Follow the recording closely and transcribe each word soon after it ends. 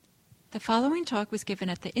The following talk was given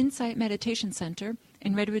at the Insight Meditation Center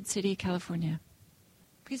in Redwood City, California.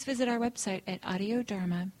 Please visit our website at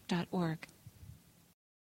audiodharma.org.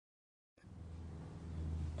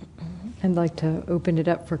 I'd like to open it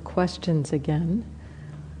up for questions again,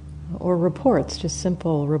 or reports, just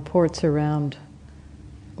simple reports around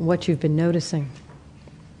what you've been noticing.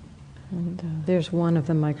 And there's one of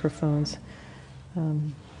the microphones.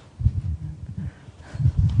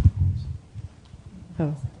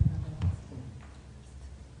 Oh.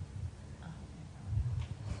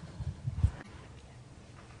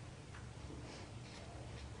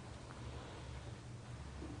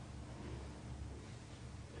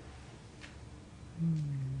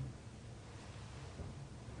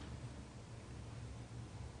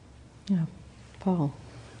 Yeah, Paul.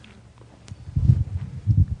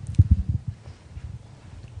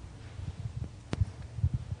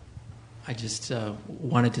 I just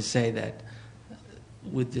wanted to say that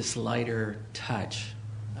with this lighter touch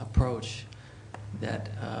approach, that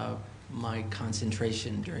my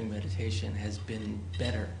concentration during meditation has been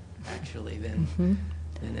better, actually, than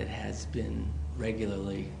it has been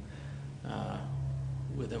regularly,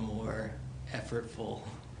 with a more effortful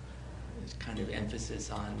kind of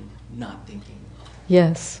emphasis on not thinking.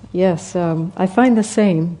 Yes. I find the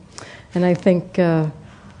same, and I think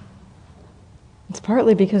it's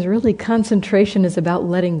partly because really concentration is about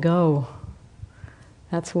letting go.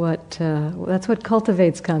 That's what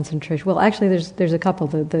cultivates concentration. Well, actually, there's a couple.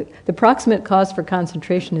 The proximate cause for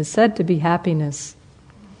concentration is said to be happiness,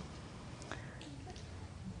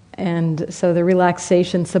 and so the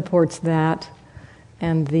relaxation supports that,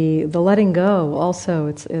 and the letting go also.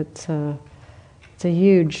 It's a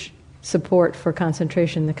huge support for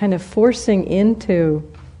concentration. The kind of forcing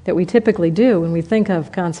into that we typically do when we think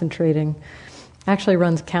of concentrating actually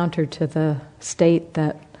runs counter to the state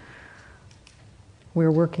that we're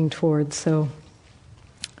working towards. So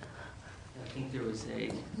I think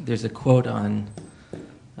there's a quote on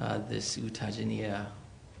this Uttajaniya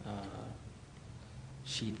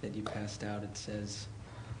sheet that you passed out. It says,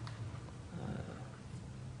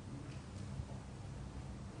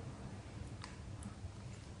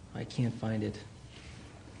 I can't find it.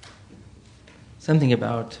 Something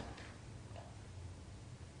about,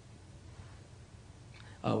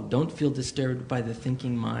 don't feel disturbed by the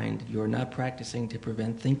thinking mind. You are not practicing to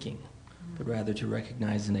prevent thinking, but rather to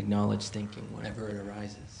recognize and acknowledge thinking whenever it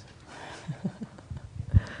arises.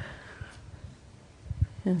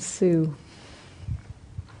 And Sue.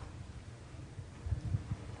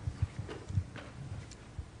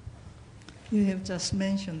 You have just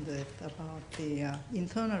mentioned it about the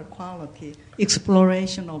internal quality,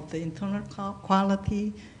 exploration of the internal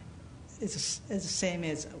quality. It's the same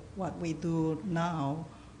as what we do now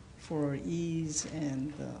for ease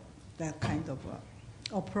and that kind of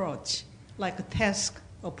approach, like a task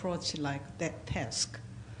approach, like that task.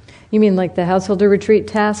 You mean like the householder retreat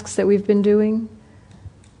tasks that we've been doing?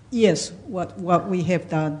 Yes, what we have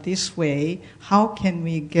done this way, how can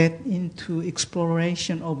we get into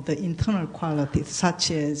exploration of the internal qualities,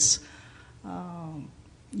 such as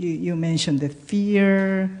you mentioned the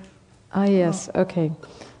fear. Ah, yes, okay.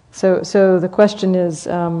 So the question is,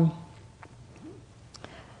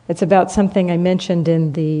 it's about something I mentioned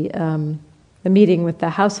in the meeting with the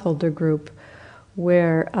householder group,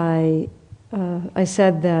 where I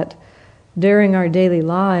said that during our daily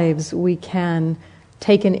lives we can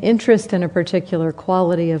take an interest in a particular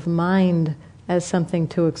quality of mind as something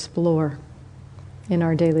to explore in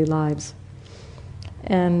our daily lives.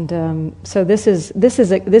 And so this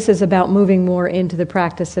is about moving more into the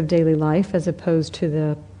practice of daily life as opposed to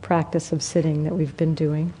the practice of sitting that we've been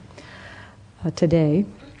doing today.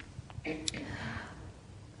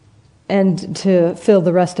 And to fill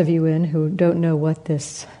the rest of you in who don't know what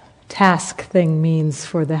this task thing means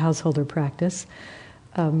for the householder practice,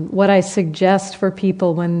 what I suggest for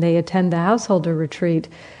people when they attend the householder retreat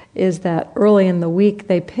is that early in the week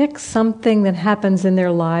they pick something that happens in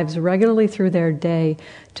their lives regularly through their day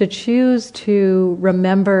to choose to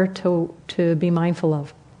remember to be mindful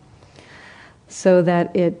of, so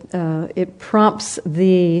that it prompts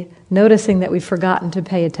the noticing that we've forgotten to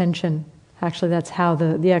pay attention. Actually, that's how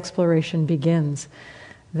the exploration begins.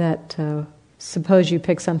 That suppose you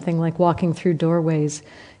pick something like walking through doorways.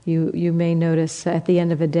 You may notice at the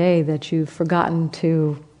end of a day that you've forgotten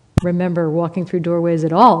to remember walking through doorways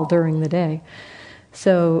at all during the day.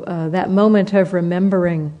 So that moment of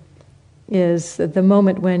remembering is the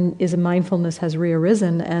moment when mindfulness has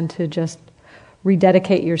rearisen, and to just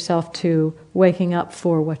rededicate yourself to waking up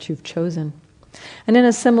for what you've chosen. And in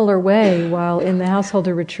a similar way, while in the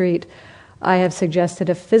householder retreat, I have suggested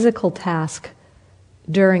a physical task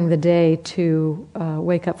during the day to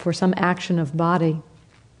wake up for some action of body,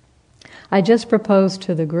 I just proposed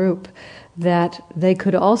to the group that they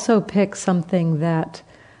could also pick something that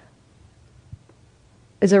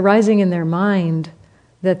is arising in their mind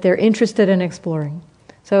that they're interested in exploring.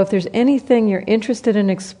 So if there's anything you're interested in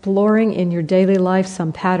exploring in your daily life,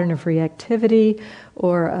 some pattern of reactivity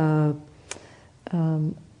or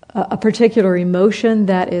a particular emotion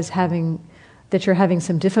that you're having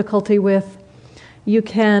some difficulty with, you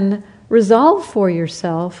can resolve for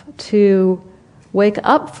yourself to wake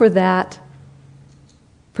up for that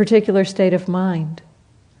particular state of mind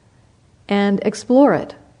and explore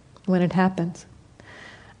it when it happens.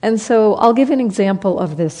 And so I'll give an example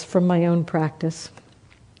of this from my own practice.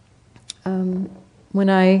 When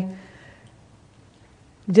I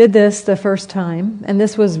did this the first time, and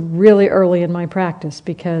this was really early in my practice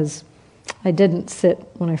because I didn't sit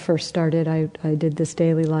when I first started. I did this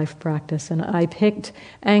daily life practice, and I picked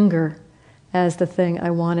anger as the thing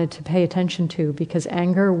I wanted to pay attention to because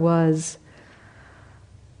anger was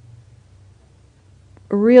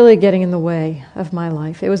really getting in the way of my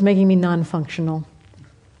life. It was making me non-functional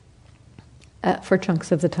for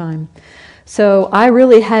chunks of the time. So I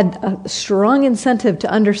really had a strong incentive to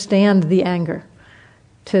understand the anger,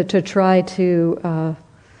 to try to...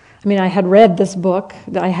 I had read this book.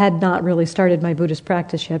 I had not really started my Buddhist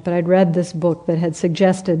practice yet, but I'd read this book that had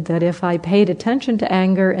suggested that if I paid attention to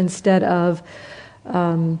anger instead of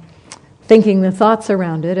thinking the thoughts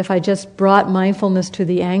around it, if I just brought mindfulness to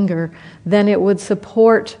the anger, then it would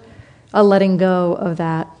support a letting go of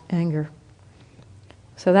that anger.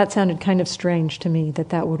 So that sounded kind of strange to me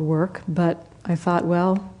that would work, but I thought,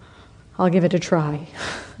 well, I'll give it a try.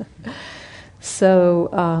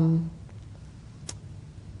 So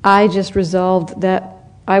I just resolved that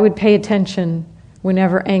I would pay attention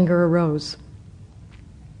whenever anger arose.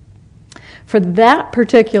 For that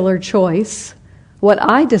particular choice, what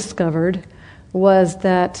I discovered was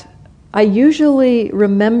that I usually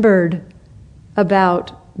remembered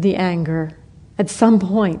about the anger at some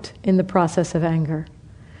point in the process of anger.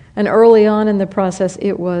 And early on in the process,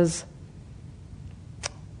 it was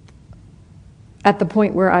at the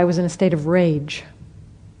point where I was in a state of rage.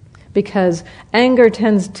 Because anger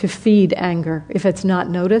tends to feed anger if it's not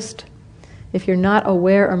noticed. If you're not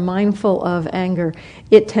aware or mindful of anger,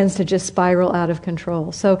 it tends to just spiral out of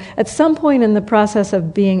control. So at some point in the process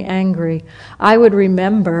of being angry, I would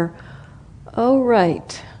remember, oh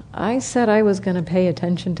right, I said I was going to pay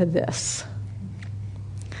attention to this.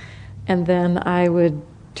 And then I would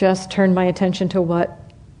just turn my attention to what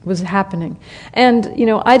was happening. And,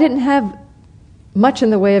 I didn't have much in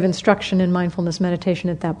the way of instruction in mindfulness meditation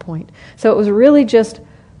at that point. So it was really just,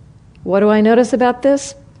 what do I notice about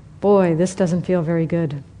this? Boy, this doesn't feel very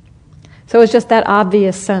good. So it was just that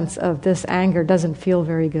obvious sense of this anger doesn't feel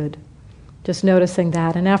very good. Just noticing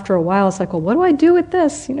that. And after a while, it's like, well, what do I do with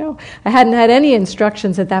this? I hadn't had any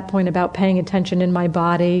instructions at that point about paying attention in my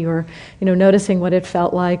body or, noticing what it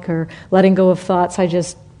felt like or letting go of thoughts.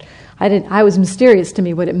 I was mysterious to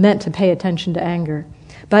me what it meant to pay attention to anger.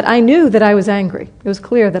 But I knew that I was angry. It was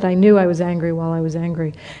clear that I knew I was angry while I was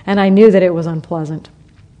angry. And I knew that it was unpleasant.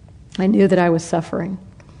 I knew that I was suffering.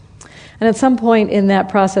 And at some point in that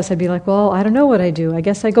process, I'd be like, well, I don't know what I do. I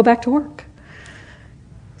guess I go back to work.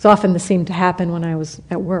 So often this seemed to happen when I was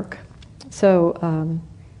at work. So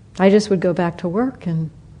I just would go back to work.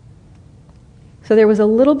 And so there was a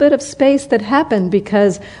little bit of space that happened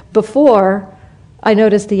because before I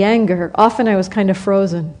noticed the anger, often I was kind of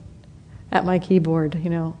frozen at my keyboard,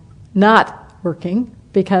 not working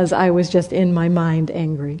because I was just in my mind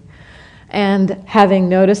angry. And having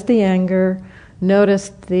noticed the anger,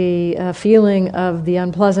 noticed the feeling of the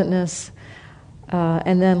unpleasantness,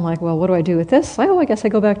 and then like, well, what do I do with this? Oh, I guess I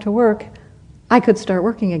go back to work. I could start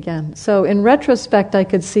working again. So in retrospect, I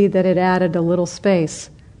could see that it added a little space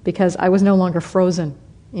because I was no longer frozen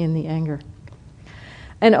in the anger.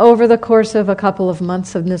 And over the course of a couple of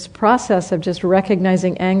months of this process of just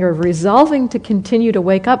recognizing anger, of resolving to continue to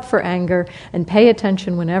wake up for anger and pay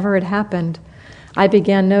attention whenever it happened, I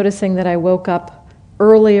began noticing that I woke up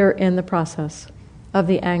earlier in the process of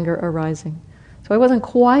the anger arising. So I wasn't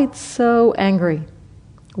quite so angry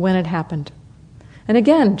when it happened. And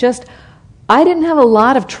again, I didn't have a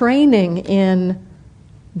lot of training in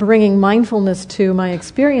bringing mindfulness to my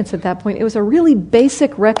experience at that point. It was a really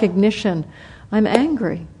basic recognition. I'm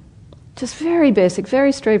angry. Just very basic,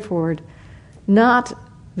 very straightforward, not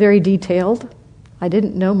very detailed. I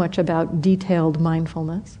didn't know much about detailed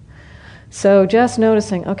mindfulness. So just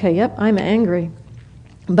noticing, okay, yep, I'm angry.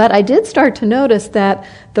 But I did start to notice that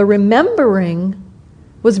the remembering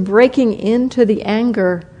was breaking into the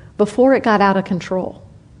anger before it got out of control.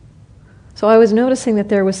 So I was noticing that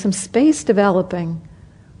there was some space developing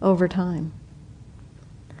over time.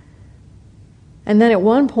 And then at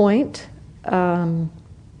one point,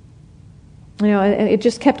 it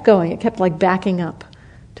just kept going. It kept like backing up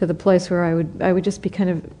to the place where I would just be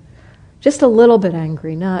kind of just a little bit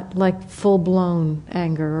angry, not like full-blown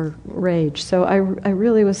anger or rage. So I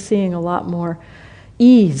really was seeing a lot more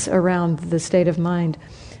ease around the state of mind.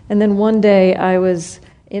 And then one day I was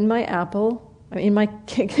in my in my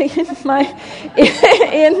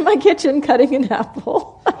kitchen cutting an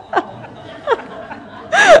apple.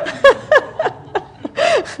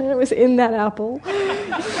 I was in that apple.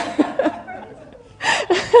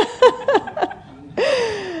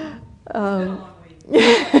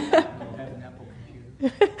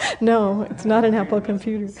 No, it's not an Apple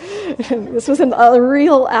computer. This was a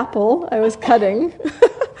real apple I was cutting.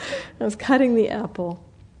 I was cutting the apple.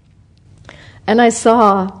 And I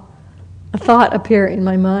saw a thought appear in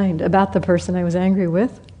my mind about the person I was angry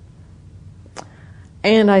with.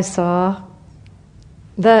 And I saw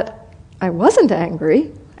that I wasn't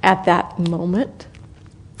angry at that moment.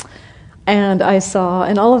 And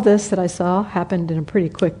all of this that I saw happened in a pretty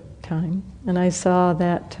quick time. And I saw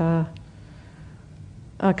that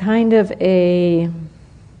a kind of a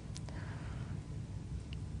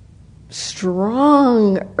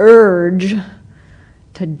strong urge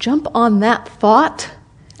to jump on that thought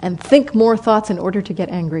and think more thoughts in order to get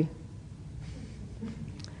angry.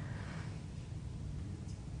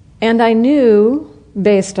 And I knew,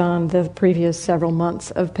 based on the previous several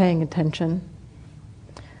months of paying attention,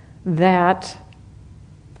 that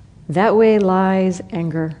way lies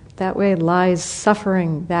anger, that way lies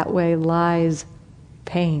suffering, that way lies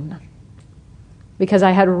pain. Because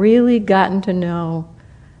I had really gotten to know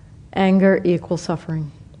anger equals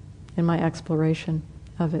suffering in my exploration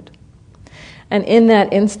of it. And in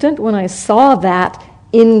that instant, when I saw that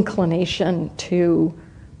inclination to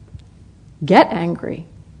get angry,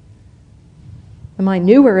 the mind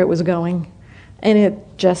knew where it was going, and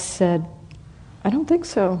it just said, I don't think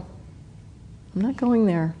so. I'm not going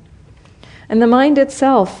there. And the mind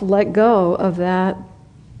itself let go of that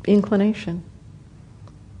inclination.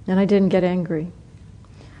 And I didn't get angry.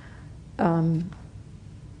 And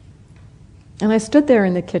I stood there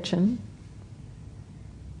in the kitchen,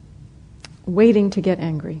 waiting to get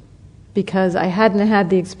angry, because I hadn't had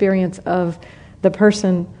the experience of the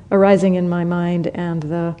person arising in my mind and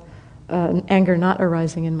the anger not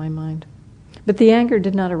arising in my mind. But the anger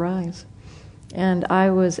did not arise. And I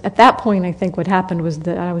was, at that point, I think what happened was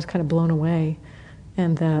that I was kind of blown away,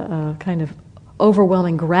 and the kind of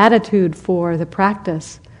overwhelming gratitude for the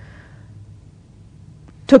practice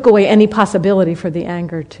took away any possibility for the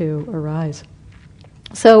anger to arise.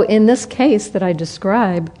 So in this case that I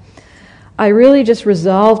describe, I really just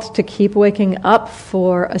resolved to keep waking up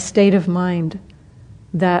for a state of mind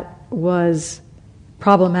that was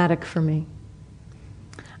problematic for me.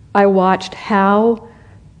 I watched how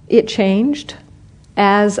it changed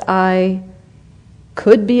as I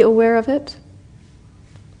could be aware of it.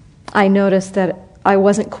 I noticed that I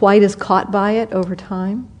wasn't quite as caught by it over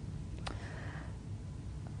time.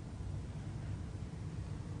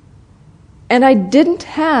 And I didn't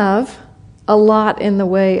have a lot in the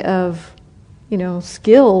way of,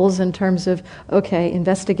 skills in terms of, okay,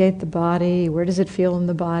 investigate the body, where does it feel in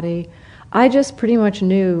the body? I just pretty much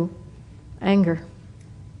knew anger.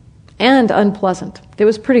 And unpleasant. It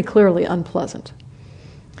was pretty clearly unpleasant.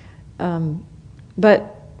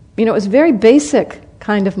 But it was very basic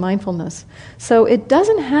kind of mindfulness. So it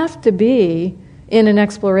doesn't have to be, in an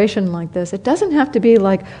exploration like this, it doesn't have to be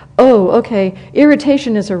like, oh, okay,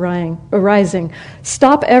 irritation is arising.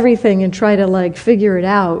 Stop everything and try to figure it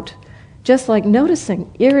out. Just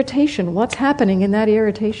noticing irritation, what's happening in that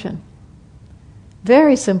irritation.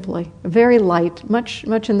 Very simply, very light, much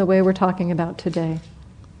in the way we're talking about today.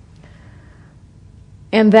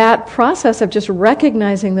 And that process of just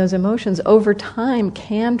recognizing those emotions over time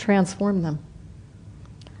can transform them.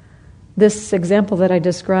 This example that I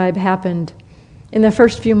describe happened in the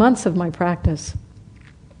first few months of my practice.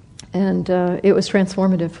 And it was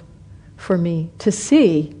transformative for me to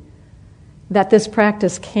see that this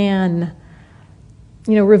practice can,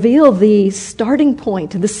 reveal the starting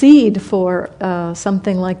point, the seed for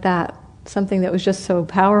something like that. Something that was just so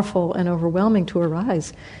powerful and overwhelming to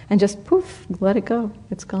arise, and just poof, let it go,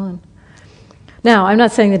 it's gone. Now, I'm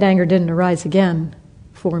not saying that anger didn't arise again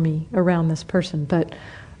for me around this person, but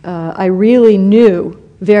I really knew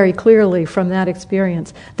very clearly from that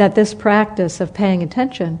experience that this practice of paying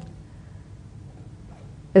attention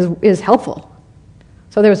is helpful.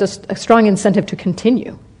 So there was a strong incentive to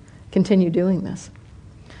continue doing this.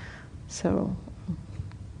 So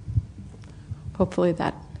hopefully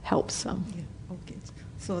that helps some. Yeah. Okay.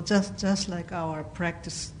 So just like our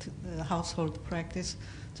practice, household practice,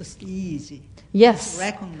 just easy. Yes. Just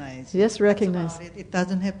recognize. Yes, recognize. That's about it. It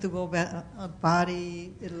doesn't have to go back a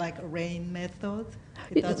body like a rain method.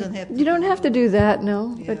 It doesn't have. You don't have to do that,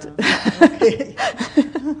 no. Yeah. But Okay.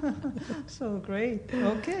 So great.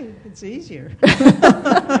 Okay, it's easier.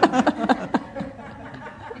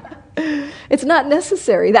 it's not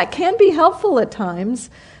necessary. That can be helpful at times.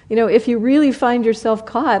 If you really find yourself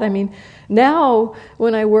caught. I mean, now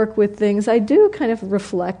when I work with things, I do kind of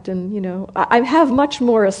reflect and, I have much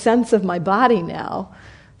more a sense of my body now.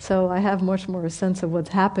 So I have much more a sense of what's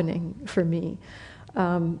happening for me.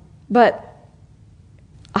 But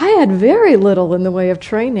I had very little in the way of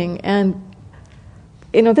training, and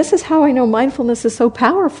this is how I know mindfulness is so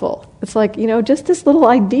powerful. It's like, just this little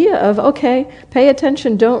idea of, okay, pay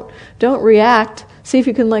attention, don't react, see if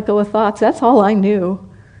you can let go of thoughts. That's all I knew.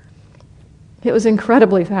 It was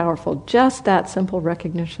incredibly powerful, just that simple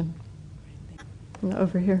recognition.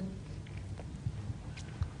 Over here.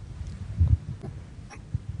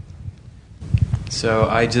 So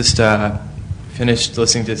I just finished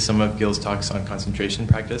listening to some of Gil's talks on concentration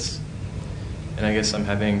practice, and I guess I'm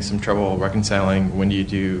having some trouble reconciling when you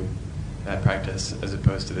do that practice as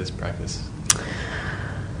opposed to this practice.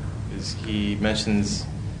 Because he mentions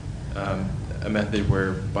a method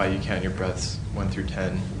whereby you count your breaths 1 through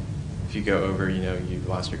 10. If you go over, you've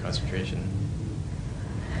lost your concentration.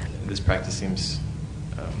 This practice seems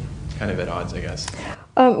kind of at odds, I guess.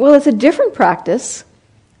 Well, it's a different practice.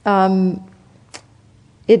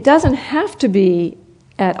 It doesn't have to be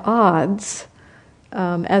at odds.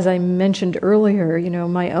 As I mentioned earlier,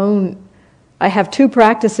 I have 2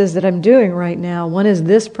 practices that I'm doing right now. One is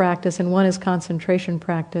this practice and one is concentration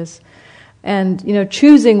practice. And,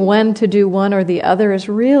 choosing when to do one or the other is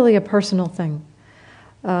really a personal thing.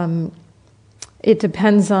 It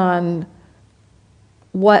depends on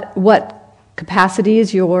what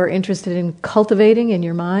capacities you're interested in cultivating in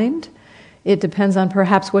your mind. It depends on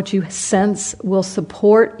perhaps what you sense will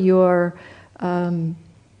support your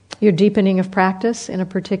deepening of practice at a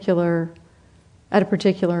particular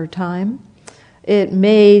time. It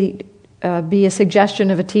may be a suggestion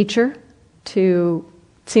of a teacher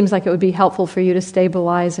seems like it would be helpful for you to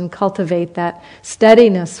stabilize and cultivate that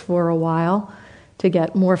steadiness for a while, to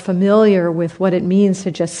get more familiar with what it means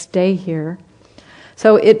to just stay here.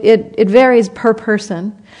 So it varies per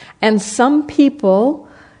person, and some people,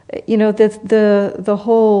 the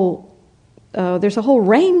whole there's a whole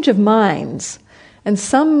range of minds, and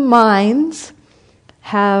some minds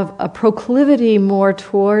have a proclivity more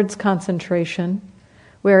towards concentration,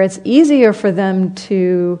 where it's easier for them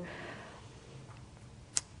to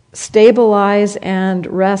stabilize and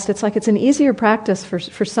rest. It's like it's an easier practice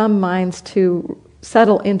for some minds to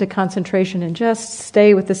settle into concentration and just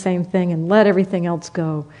stay with the same thing and let everything else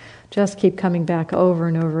go. Just keep coming back over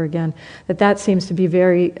and over again. That seems to be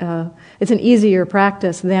it's an easier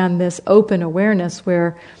practice than this open awareness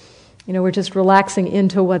where, we're just relaxing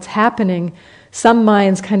into what's happening. Some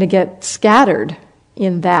minds kind of get scattered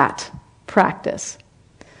in that practice.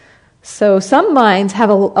 So some minds have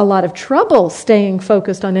a lot of trouble staying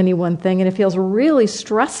focused on any one thing, and it feels really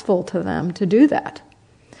stressful to them to do that.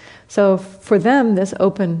 So for them, this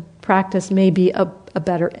open practice may be a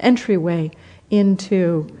better entryway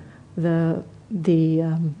into the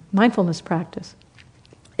mindfulness practice.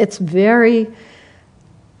 It's very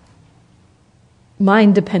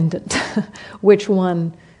mind-dependent, which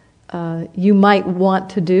one you might want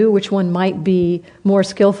to do, which one might be more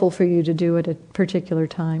skillful for you to do at a particular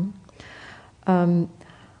time.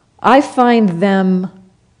 I find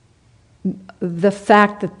the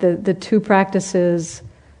fact that the 2 practices,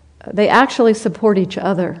 they actually support each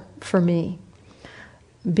other for me,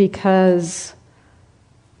 because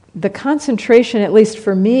the concentration, at least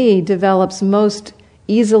for me, develops most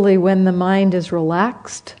easily when the mind is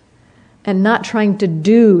relaxed and not trying to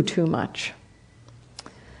do too much.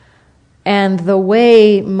 And the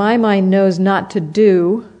way my mind knows not to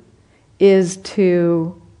do is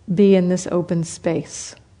to be in this open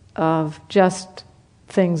space of just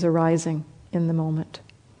things arising in the moment.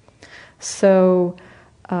 So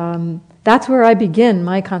that's where I begin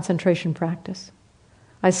my concentration practice.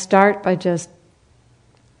 I start by just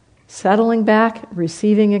settling back,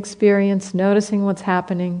 receiving experience, noticing what's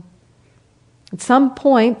happening. At some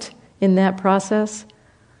point in that process,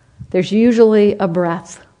 there's usually a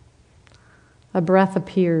breath. A breath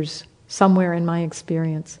appears somewhere in my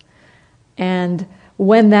experience. And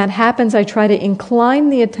when that happens, I try to incline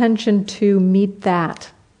the attention to meet that,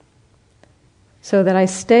 so that I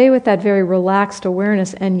stay with that very relaxed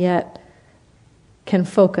awareness and yet can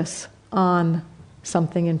focus on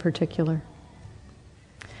something in particular.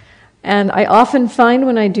 And I often find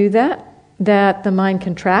when I do that the mind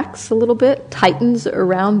contracts a little bit, tightens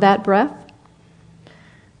around that breath.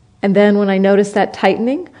 And then when I notice that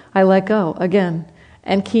tightening, I let go again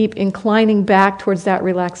and keep inclining back towards that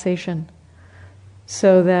relaxation.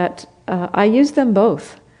 So that I use them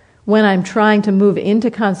both. When I'm trying to move into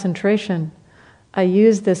concentration, I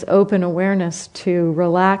use this open awareness to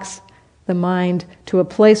relax the mind to a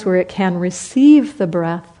place where it can receive the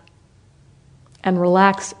breath and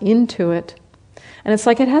relax into it. And it's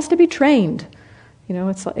like it has to be trained. You know,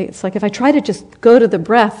 it's like if I try to just go to the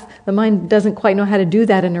breath, the mind doesn't quite know how to do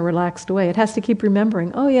that in a relaxed way. It has to keep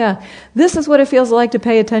remembering, oh yeah, this is what it feels like to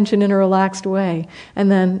pay attention in a relaxed way,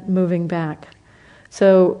 and then moving back.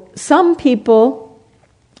 So some people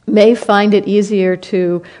may find it easier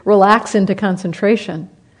to relax into concentration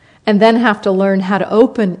and then have to learn how to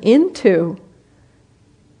open into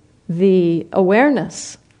the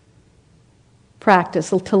awareness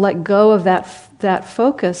practice, to let go of that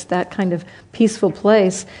focus, that kind of peaceful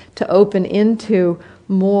place, to open into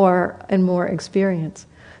more and more experience.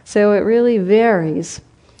 So it really varies,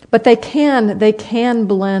 but they can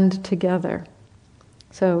blend together.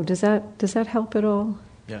 So does that help at all?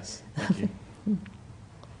 Yes, thank you.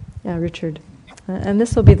 Yeah, Richard. And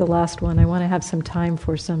this will be the last one. I want to have some time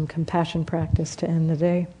for some compassion practice to end the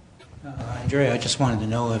day. Andrea, I just wanted to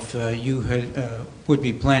know if you would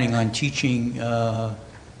be planning on teaching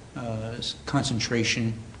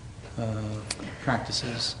concentration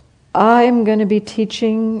practices. I'm going to be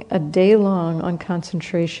teaching a day long on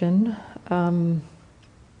concentration. I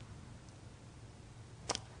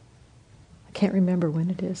can't remember when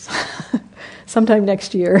it is. Sometime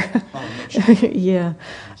next year. Oh, next year. Yeah.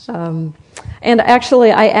 And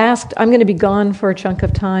actually, I'm going to be gone for a chunk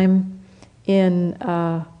of time in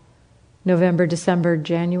November, December,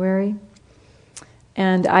 January.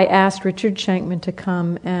 And I asked Richard Shankman to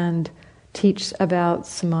come and teach about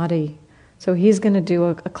samadhi. So he's going to do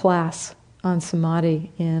a class on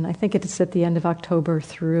samadhi I think it's at the end of October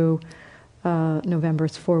through November.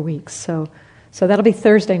 It's 4 weeks. So that'll be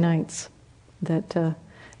Thursday nights.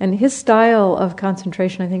 And his style of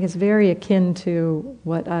concentration, I think, is very akin to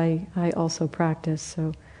what I also practice.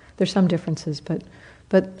 So there's some differences, but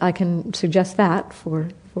I can suggest that for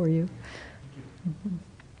you. Mm-hmm.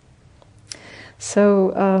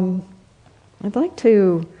 So I'd like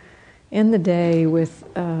to end the day with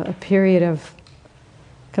a period of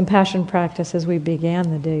compassion practice as we began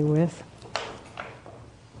the day with.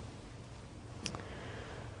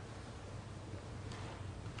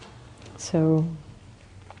 So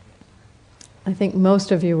I think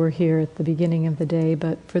most of you were here at the beginning of the day,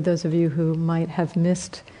 but for those of you who might have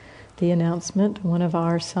missed the announcement, one of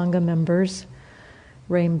our Sangha members,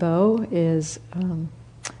 Rainbow, is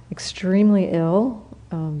extremely ill.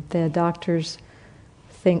 The doctors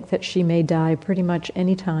think that she may die pretty much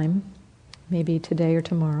any time, maybe today or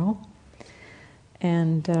tomorrow.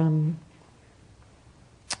 And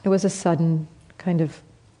it was a sudden kind of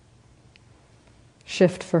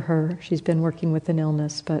shift for her. She's been working with an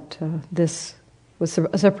illness, but this was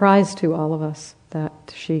a surprise to all of us that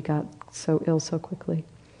she got so ill so quickly.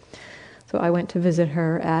 So I went to visit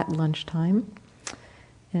her at lunchtime,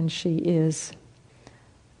 and she is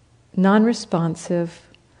non-responsive,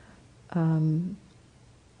 on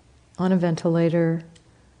a ventilator.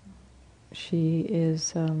 She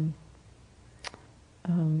is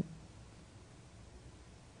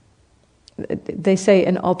they say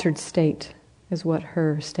an altered state is what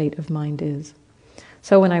her state of mind is.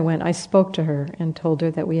 So when I went, I spoke to her and told her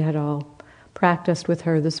that we had all practiced with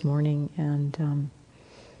her this morning, and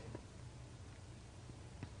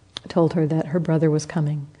told her that her brother was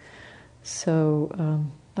coming. So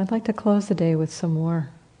I'd like to close the day with some more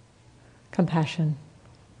compassion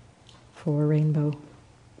for Rainbow.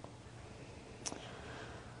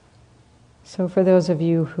 So for those of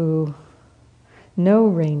you who know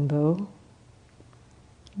Rainbow,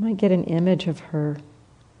 you might get an image of her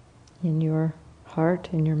in your heart,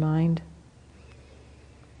 in your mind.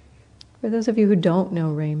 For those of you who don't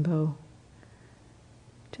know Rainbow,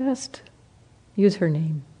 just use her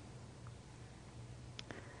name.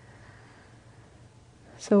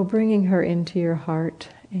 So bringing her into your heart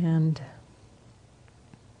and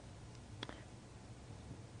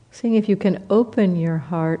seeing if you can open your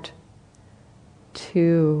heart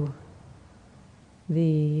to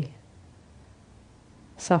the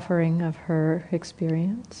suffering of her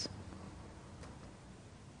experience.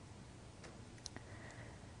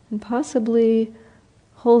 And possibly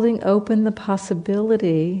holding open the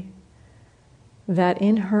possibility that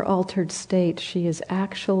in her altered state she is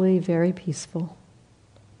actually very peaceful.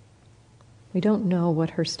 We don't know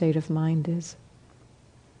what her state of mind is.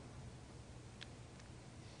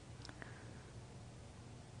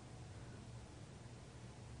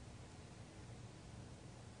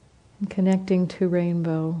 And connecting to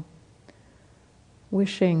Rainbow,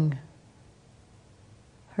 wishing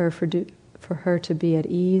her for her to be at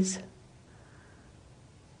ease,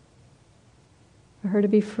 for her to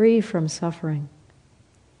be free from suffering.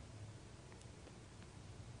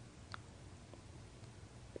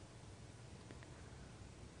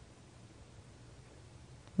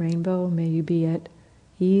 Rainbow, may you be at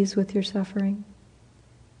ease with your suffering.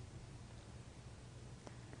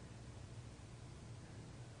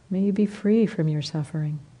 May you be free from your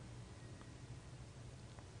suffering.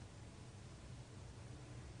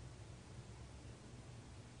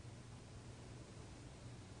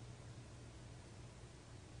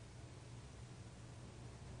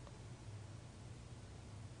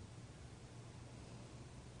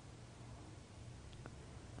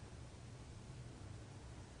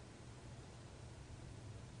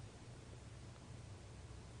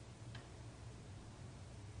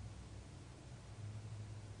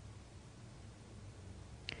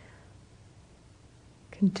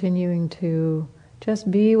 Continuing to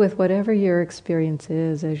just be with whatever your experience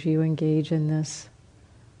is as you engage in this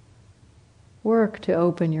work to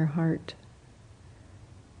open your heart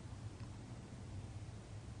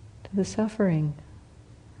to the suffering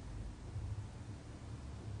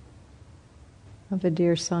of a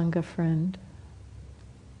dear Sangha friend.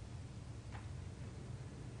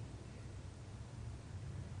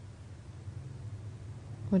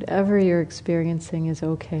 Whatever you're experiencing is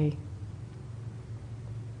okay.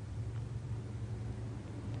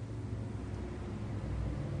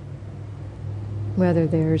 Whether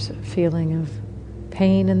there's a feeling of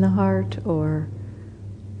pain in the heart or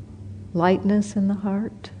lightness in the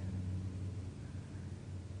heart,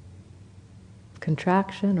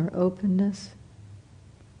 contraction or openness,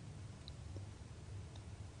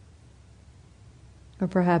 or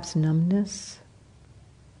perhaps numbness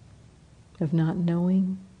of not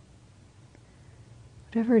knowing,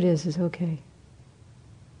 whatever it is okay.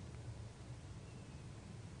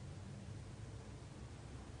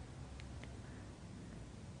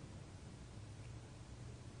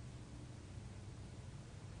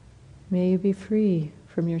 May you be free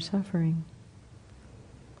from your suffering.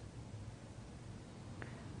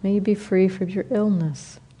 May you be free from your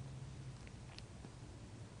illness.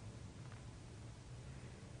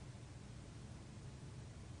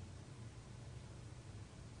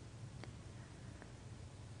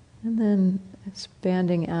 And then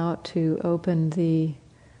expanding out to open the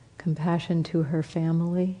compassion to her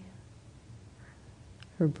family,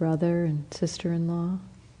 her brother and sister-in-law.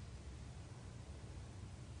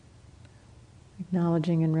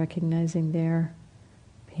 Acknowledging and recognizing their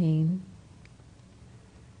pain.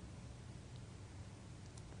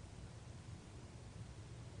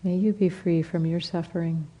 May you be free from your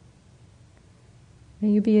suffering. May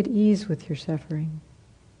you be at ease with your suffering.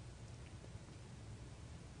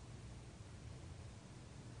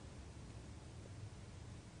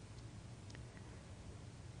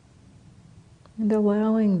 And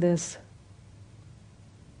allowing this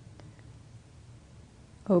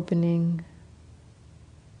opening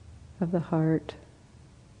of the heart,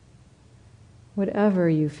 whatever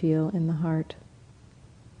you feel in the heart,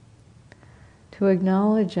 to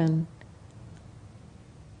acknowledge and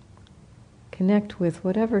connect with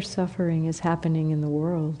whatever suffering is happening in the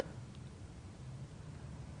world.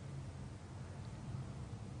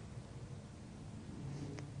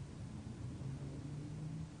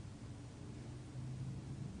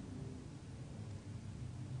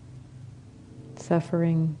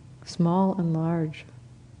 Suffering, small and large.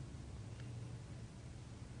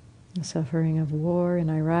 The suffering of war in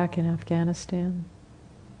Iraq and Afghanistan.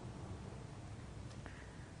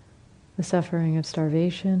 The suffering of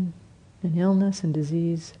starvation and illness and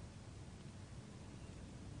disease.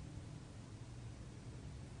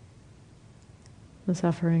 The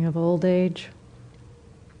suffering of old age.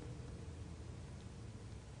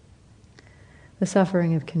 The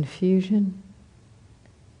suffering of confusion.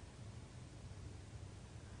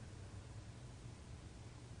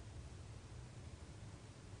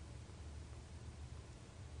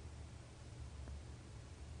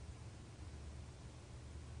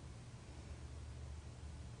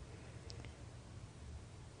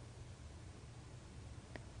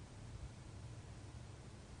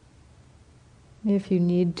 If you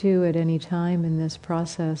need to at any time in this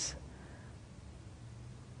process,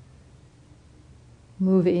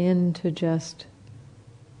 move into just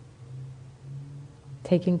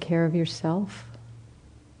taking care of yourself,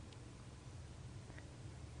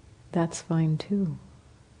 that's fine too.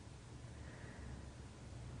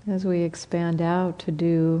 As we expand out to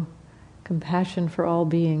do compassion for all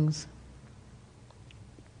beings,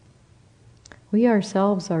 we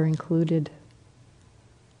ourselves are included.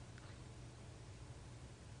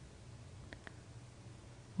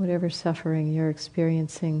 Whatever suffering you're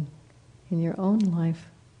experiencing in your own life,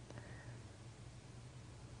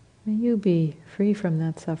 may you be free from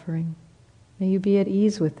that suffering. May you be at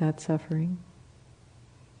ease with that suffering.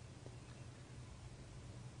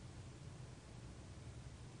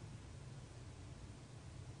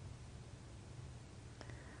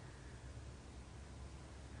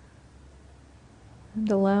 And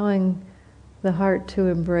allowing the heart to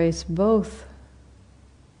embrace both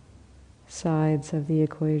sides of the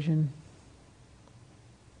equation,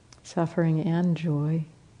 suffering and joy.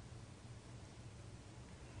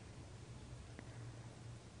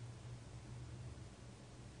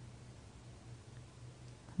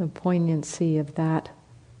 The poignancy of that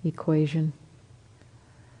equation.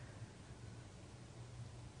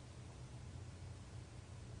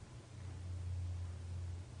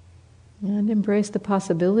 And embrace the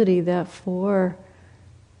possibility that for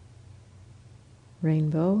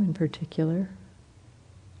Rainbow in particular,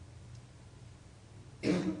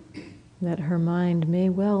 that her mind may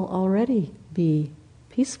well already be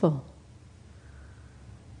peaceful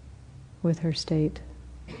with her state.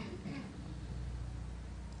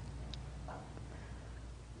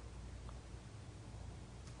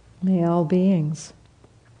 May all beings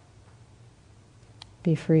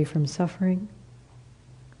be free from suffering.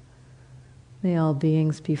 May all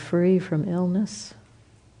beings be free from illness.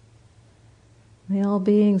 May all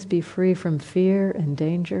beings be free from fear and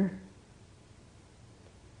danger.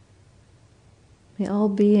 May all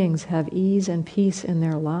beings have ease and peace in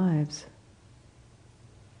their lives.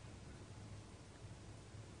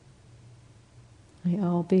 May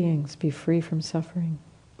all beings be free from suffering.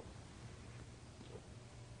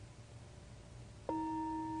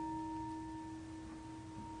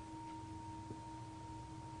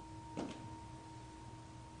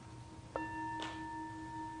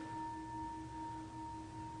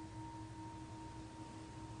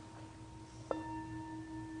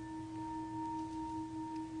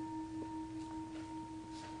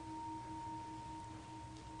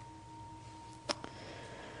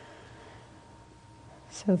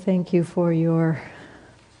 So thank you for your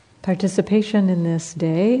participation in this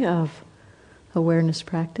day of awareness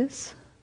practice.